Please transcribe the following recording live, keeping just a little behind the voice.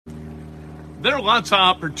There are lots of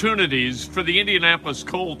opportunities for the Indianapolis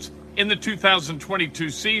Colts in the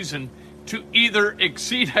 2022 season to either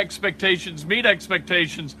exceed expectations, meet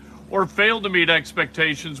expectations, or fail to meet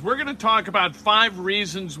expectations. We're going to talk about 5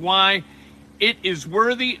 reasons why it is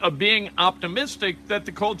worthy of being optimistic that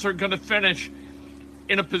the Colts are going to finish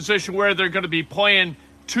in a position where they're going to be playing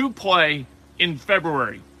to play in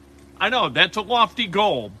February. I know that's a lofty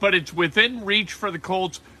goal, but it's within reach for the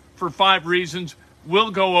Colts for 5 reasons.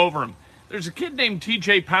 We'll go over them. There's a kid named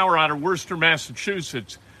TJ Power out of Worcester,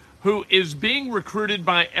 Massachusetts, who is being recruited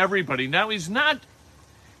by everybody. Now, he's not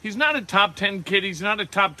a top 10 kid. He's not a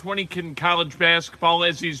top 20 kid in college basketball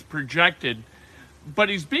as he's projected, but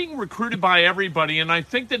he's being recruited by everybody. And I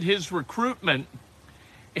think that his recruitment,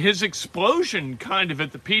 his explosion kind of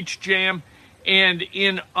at the Peach Jam and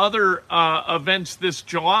in other events this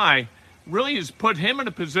July really has put him in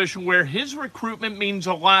a position where his recruitment means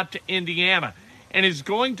a lot to Indiana and is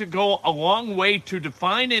going to go a long way to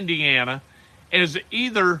define Indiana as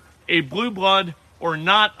either a blue blood or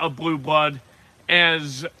not a blue blood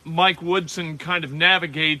as Mike Woodson kind of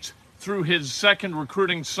navigates through his second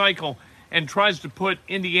recruiting cycle and tries to put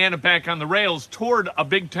Indiana back on the rails toward a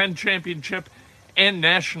Big Ten championship and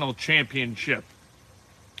national championship.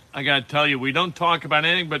 I got to tell you, we don't talk about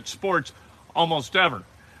anything but sports almost ever.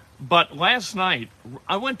 But last night,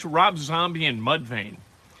 I went to Rob Zombie and Mudvayne.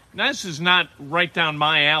 Now, this is not right down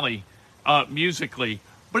my alley musically,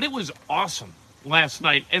 but it was awesome last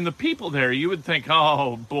night. And the people there, you would think,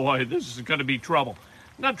 oh, boy, this is going to be trouble.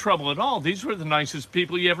 Not trouble at all. These were the nicest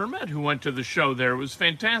people you ever met who went to the show there. It was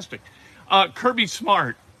fantastic. Kirby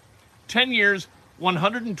Smart, 10 years,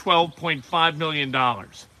 $112.5 million.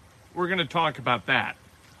 We're going to talk about that.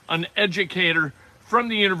 An educator from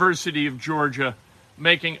the University of Georgia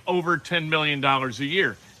making over $10 million a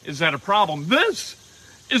year. Is that a problem? This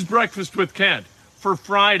is Breakfast with Kent for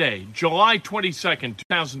Friday, July 22nd,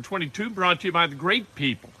 2022, brought to you by the great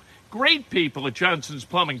people at Johnson's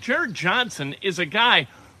Plumbing. Jared Johnson is a guy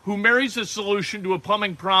who marries a solution to a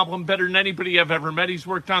plumbing problem better than anybody I've ever met. He's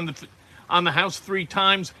worked on the house 3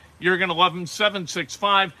 times. You're going to love him.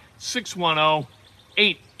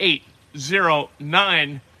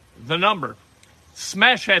 765-610-8809, the number.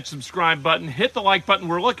 Smash that subscribe button. Hit the like button.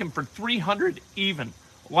 We're looking for 300 even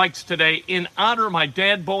likes today in honor of my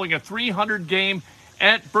dad bowling a 300 game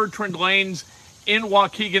at Bertrand Lanes in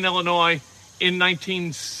Waukegan, Illinois in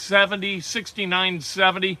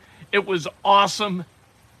 1969-70. It was awesome.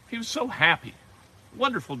 He was so happy.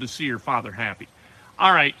 Wonderful to see your father happy.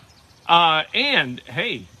 All right. And,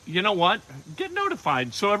 hey, you know what? Get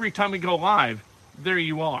notified so every time we go live, there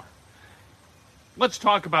you are. Let's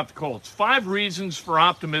talk about the Colts. 5 reasons for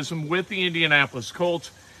optimism with the Indianapolis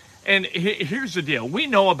Colts. And here's the deal. We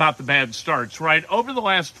know about the bad starts, right? Over the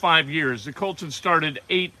last 5 years, the Colts have started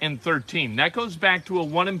 8-13. That goes back to a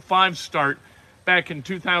 1-5 start back in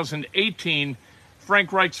 2018,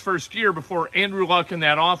 Frank Reich's first year before Andrew Luck and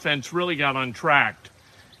that offense really got untracked.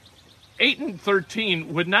 8-13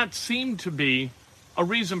 would not seem to be a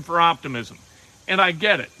reason for optimism. And I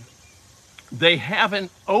get it. They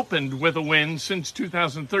haven't opened with a win since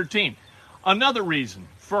 2013. Another reason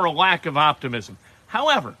for a lack of optimism.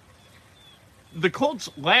 However, the Colts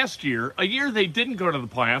last year, a year they didn't go to the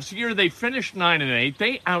playoffs, a year they finished 9-8,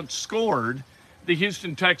 they outscored the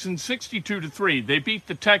Houston Texans 62-3. They beat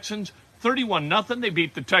the Texans 31-0. They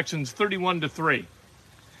beat the Texans 31-3.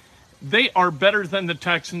 They are better than the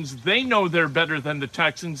Texans. They know they're better than the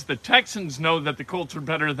Texans. The Texans know that the Colts are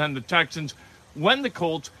better than the Texans. When the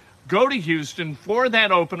Colts go to Houston for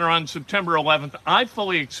that opener on September 11th, I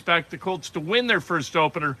fully expect the Colts to win their first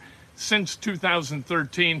opener since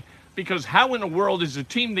 2013, because how in the world is a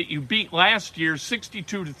team that you beat last year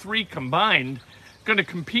 62-3 combined going to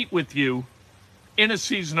compete with you in a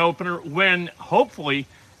season opener when hopefully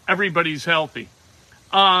everybody's healthy?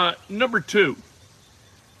 Number 2,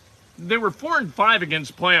 they were 4-5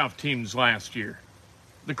 against playoff teams last year.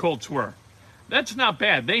 The Colts were. That's not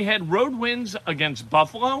bad. They had road wins against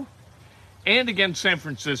Buffalo and against San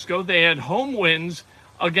Francisco. They had home wins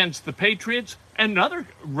against the Patriots, another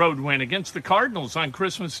road win against the Cardinals on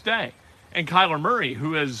Christmas Day. And Kyler Murray,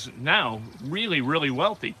 who is now really, really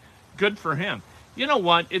wealthy. Good for him. You know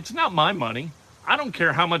what? It's not my money. I don't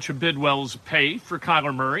care how much a Bidwell's pay for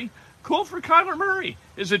Kyler Murray. Cool for Kyler Murray.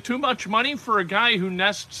 Is it too much money for a guy who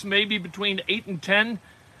nests maybe between 8 and 10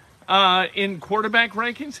 in quarterback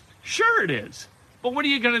rankings? Sure it is. But what are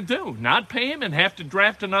you going to do? Not pay him and have to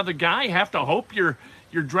draft another guy? Have to hope you're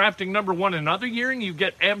drafting number 1 another year and you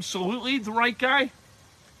get absolutely the right guy?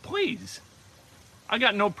 Please. I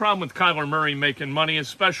got no problem with Kyler Murray making money,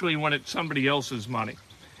 especially when it's somebody else's money.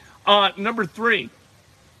 Number 3,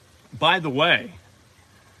 By the way,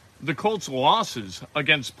 the Colts' losses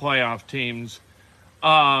against playoff teams,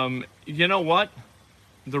 you know what?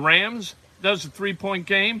 The Rams, that was a 3-point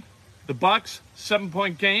game. The Bucs,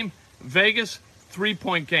 7-point game. Vegas,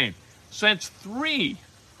 3-point game. So that's 3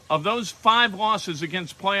 of those 5 losses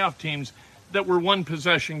against playoff teams that were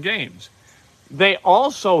one-possession games. They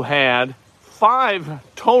also had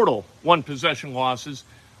 5 total one-possession losses,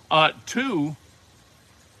 2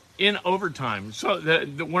 in overtime. So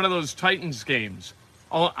one of those Titans games,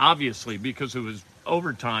 obviously because it was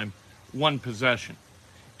overtime, 1 possession.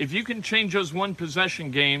 If you can change those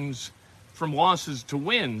one-possession games from losses to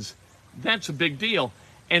wins, that's a big deal.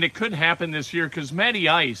 And it could happen this year because Matty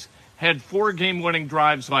Ice had 4 game-winning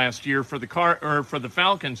drives last year for the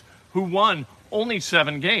Falcons, who won only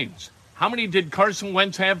 7 games. How many did Carson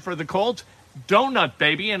Wentz have for the Colts? Donut,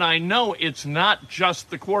 baby, and I know it's not just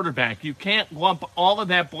the quarterback. You can't lump all of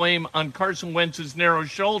that blame on Carson Wentz's narrow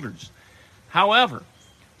shoulders. However,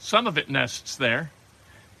 some of it nests there.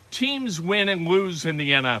 Teams win and lose in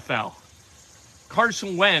the NFL.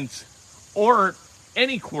 Carson Wentz, or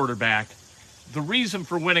any quarterback, the reason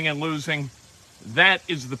for winning and losing, that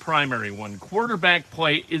is the primary one. Quarterback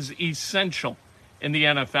play is essential in the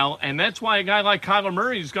NFL, and that's why a guy like Kyler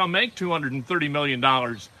Murray is going to make $230 million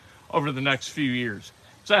over the next few years.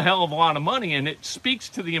 It's a hell of a lot of money, and it speaks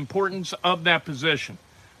to the importance of that position.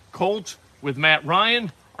 Colts, with Matt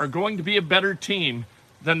Ryan, are going to be a better team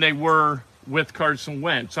than they were with Carson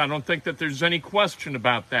Wentz. I don't think that there's any question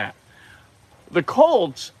about that. The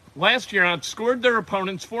Colts last year outscored their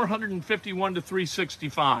opponents 451 to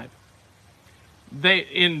 365.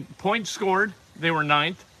 In points scored, they were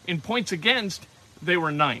 9th. In points against, they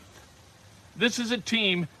were 9th. This is a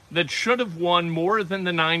team that should have won more than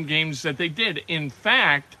the 9 games that they did. In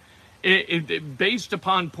fact, based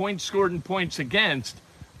upon points scored and points against,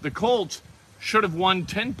 the Colts should have won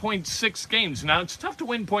 10.6 games. Now, it's tough to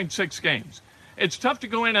win 0.6 games. It's tough to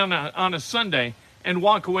go in on a Sunday and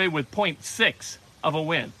walk away with 0.6 of a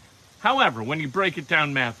win. However, when you break it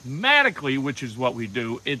down mathematically, which is what we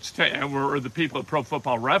do, or the people at Pro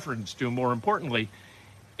Football Reference do, more importantly,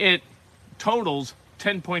 it totals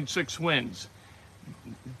 10.6 wins.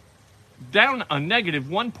 Down a negative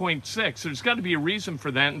 1.6, there's got to be a reason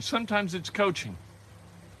for that, and sometimes it's coaching.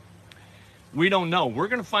 We don't know. We're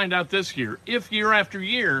going to find out this year. If year after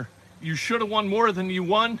year you should have won more than you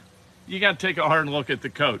won, you got to take a hard look at the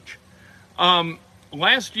coach.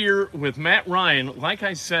 Last year with Matt Ryan, like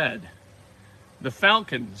I said, the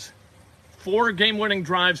Falcons, 4 game-winning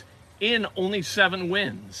drives in only 7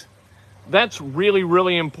 wins. That's really,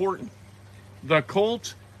 really important. The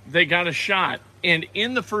Colts, they got a shot. And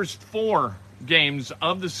in the first 4 games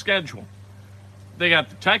of the schedule, they got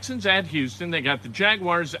the Texans at Houston, they got the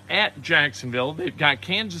Jaguars at Jacksonville, they've got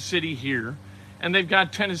Kansas City here, and they've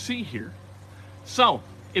got Tennessee here. So,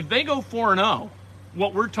 if they go 4-0,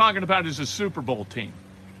 what we're talking about is a Super Bowl team.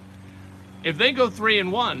 If they go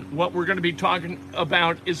 3-1, what we're going to be talking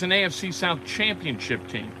about is an AFC South championship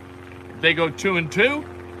team. If they go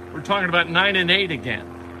 2-2, we're talking about 9-8 again.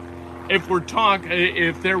 If they're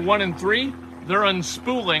 1-3, they're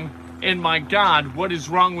unspooling, and my God, what is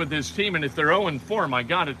wrong with this team? And if they're 0-4, my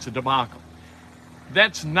God, it's a debacle.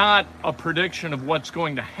 That's not a prediction of what's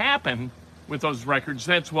going to happen with those records.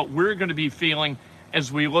 That's what we're going to be feeling as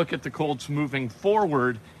we look at the Colts moving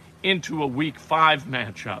forward into a Week 5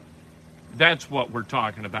 matchup. That's what we're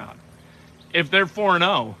talking about. If they're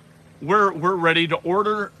 4-0, we're ready to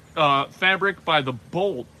order fabric by the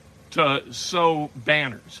bolt to sew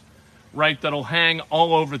banners, right, that'll hang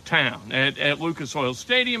all over town, at Lucas Oil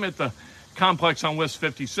Stadium, at the complex on West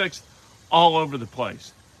 56th, all over the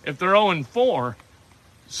place. If they're 0-4,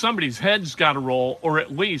 somebody's head's got to roll, or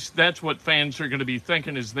at least that's what fans are going to be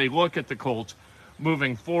thinking as they look at the Colts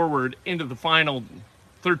moving forward into the final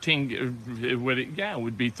 13, it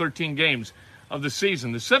would be 13 games of the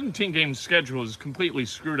season. The 17-game schedule has completely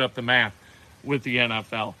screwed up the math with the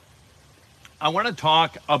NFL. I want to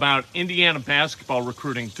talk about Indiana basketball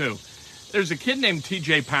recruiting, too. There's a kid named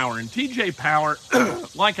TJ Power, and TJ Power,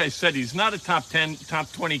 like I said, he's not a top 10,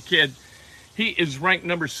 top 20 kid. He is ranked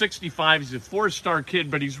number 65. He's a 4-star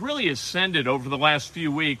kid, but he's really ascended over the last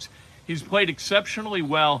few weeks. He's played exceptionally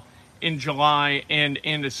well in July, and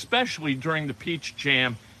especially during the Peach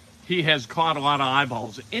Jam, he has caught a lot of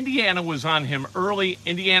eyeballs. Indiana was on him early.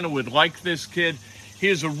 Indiana would like this kid. He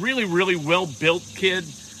is a really, really well-built kid.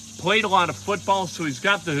 Played a lot of football, so he's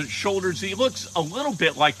got the shoulders. He looks a little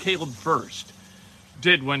bit like Caleb First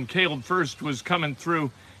did when Caleb First was coming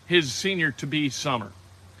through his senior-to-be summer.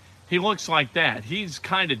 He looks like that. He's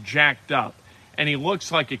kind of jacked up, and he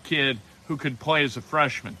looks like a kid who could play as a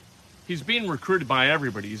freshman. He's being recruited by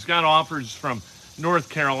everybody. He's got offers from North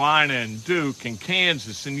Carolina and Duke and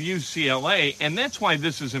Kansas and UCLA, and that's why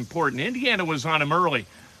this is important. Indiana was on him early,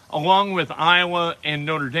 along with Iowa and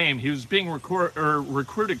Notre Dame. He was being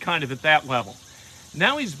recruited kind of at that level.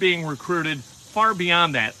 Now he's being recruited far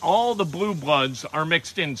beyond that. All the blue bloods are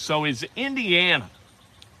mixed in. So is Indiana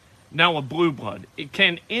now a blue blood?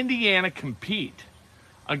 Can Indiana compete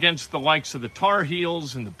against the likes of the Tar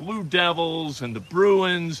Heels and the Blue Devils and the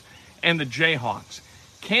Bruins and the Jayhawks?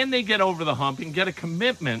 Can they get over the hump and get a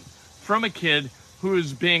commitment from a kid who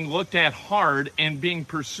is being looked at hard and being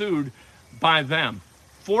pursued by them?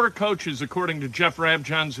 4 coaches, according to Jeff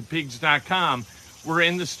Rabjohns at Pigs.com, were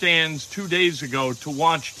in the stands 2 days ago to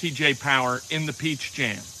watch TJ Power in the Peach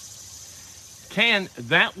Jam. Can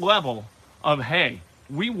that level of, hey,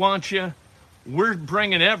 we want you, we're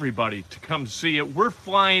bringing everybody to come see it, we're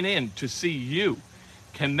flying in to see you,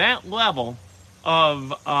 can that level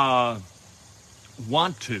of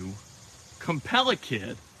want to compel a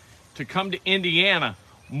kid to come to Indiana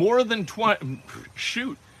more than 20?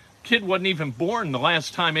 Shoot, kid wasn't even born the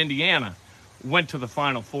last time Indiana went to the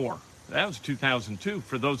Final Four. That was 2002,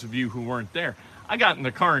 for those of you who weren't there. I got in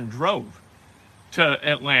the car and drove to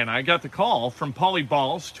Atlanta. I got the call from Paulie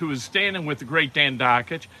Balst, who was standing with the great Dan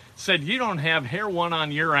Dockich, said, you don't have hair one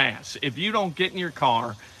on your ass if you don't get in your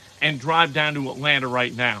car and drive down to Atlanta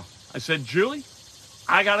right now. I said, Julie,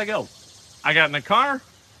 I got to go. I got in the car.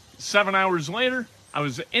 7 hours later, I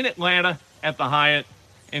was in Atlanta at the Hyatt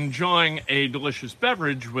enjoying a delicious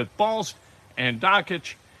beverage with Balst and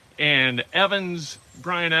Dockich and Evans,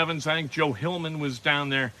 Brian Evans. I think Joe Hillman was down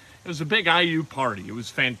there. It was a big IU party. It was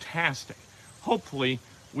fantastic. Hopefully,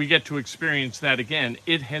 we get to experience that again.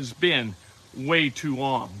 It has been way too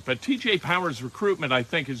long. But TJ Power's recruitment, I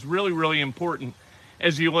think, is really, really important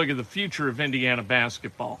as you look at the future of Indiana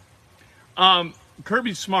basketball.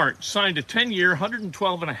 Kirby Smart signed a 10-year,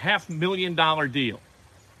 $112.5 million deal.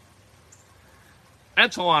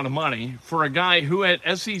 That's a lot of money for a guy who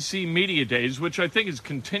at SEC Media Days, which I think is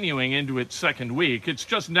continuing into its second week, it's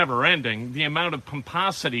just never ending, the amount of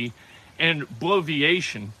pomposity and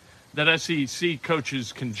bloviation that SEC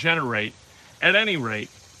coaches can generate. At any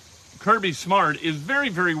rate, Kirby Smart is very,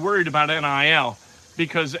 very worried about NIL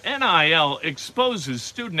because NIL exposes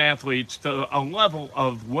student athletes to a level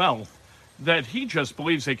of wealth that he just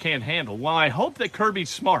believes they can't handle. Well, I hope that Kirby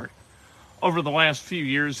Smart over the last few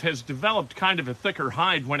years has developed kind of a thicker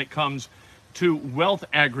hide when it comes to wealth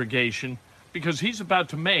aggregation, because he's about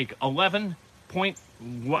to make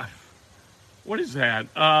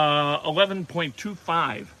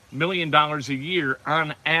 $11.25 million a year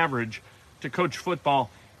on average to coach football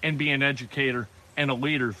and be an educator and a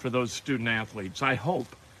leader for those student athletes. I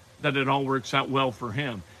hope that it all works out well for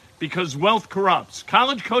him, because wealth corrupts.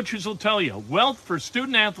 College coaches will tell you wealth for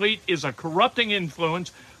student athlete is a corrupting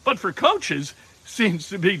influence, but for coaches, seems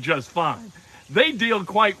to be just fine. They deal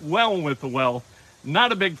quite well with the wealth.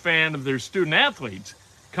 Not a big fan of their student athletes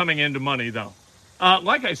coming into money, though.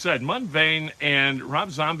 Like I said, Mudvayne and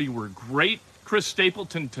Rob Zombie were great. Chris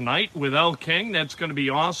Stapleton tonight with El King. That's going to be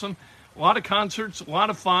awesome. A lot of concerts, a lot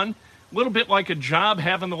of fun. A little bit like a job,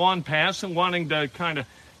 having the lawn pass and wanting to kind of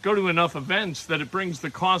go to enough events that it brings the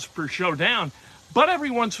cost per show down. But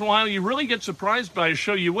every once in a while, you really get surprised by a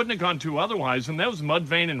show you wouldn't have gone to otherwise, and that was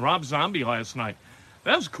Mudvayne and Rob Zombie last night.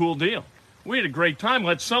 That was a cool deal. We had a great time.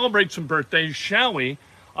 Let's celebrate some birthdays, shall we?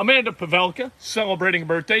 Amanda Pavelka, celebrating a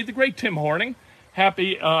birthday. The great Tim Horning,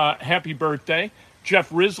 happy birthday.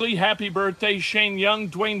 Jeff Risley, happy birthday. Shane Young,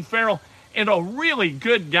 Dwayne Farrell, and a really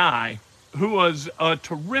good guy who was a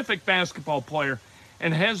terrific basketball player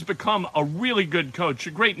and has become a really good coach,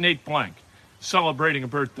 a great Nate Blank, celebrating a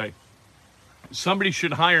birthday. Somebody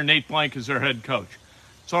should hire Nate Blank as their head coach.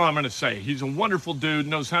 That's all I'm going to say. He's a wonderful dude,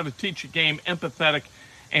 knows how to teach a game, empathetic,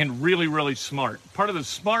 and really, really smart. Part of the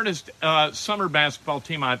smartest summer basketball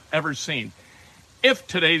team I've ever seen. If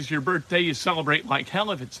today's your birthday, you celebrate like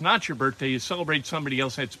hell. If it's not your birthday, you celebrate somebody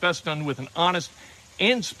else. It's best done with an honest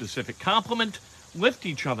and specific compliment. Lift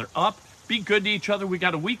each other up. Be good to each other. We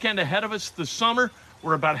got a weekend ahead of us. The summer,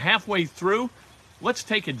 we're about halfway through. Let's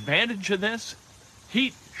take advantage of this.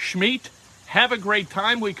 Heat, schmeat. Have a great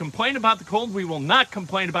time. We complain about the cold. We will not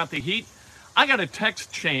complain about the heat. I got a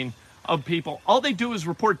text chain of people. All they do is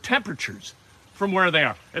report temperatures from where they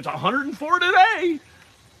are. It's 104 today.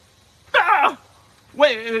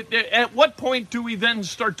 Wait, at what point do we then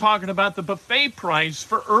start talking about the buffet price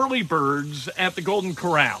for early birds at the Golden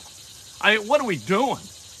Corral? What are we doing?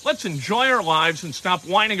 Let's enjoy our lives and stop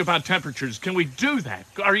whining about temperatures. Can we do that?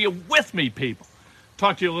 Are you with me, people?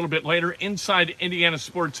 Talk to you a little bit later inside Indiana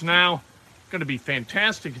Sports Now. Going to be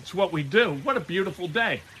fantastic. It's what we do. What a beautiful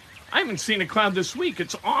day. I haven't seen a cloud this week.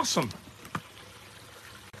 It's awesome.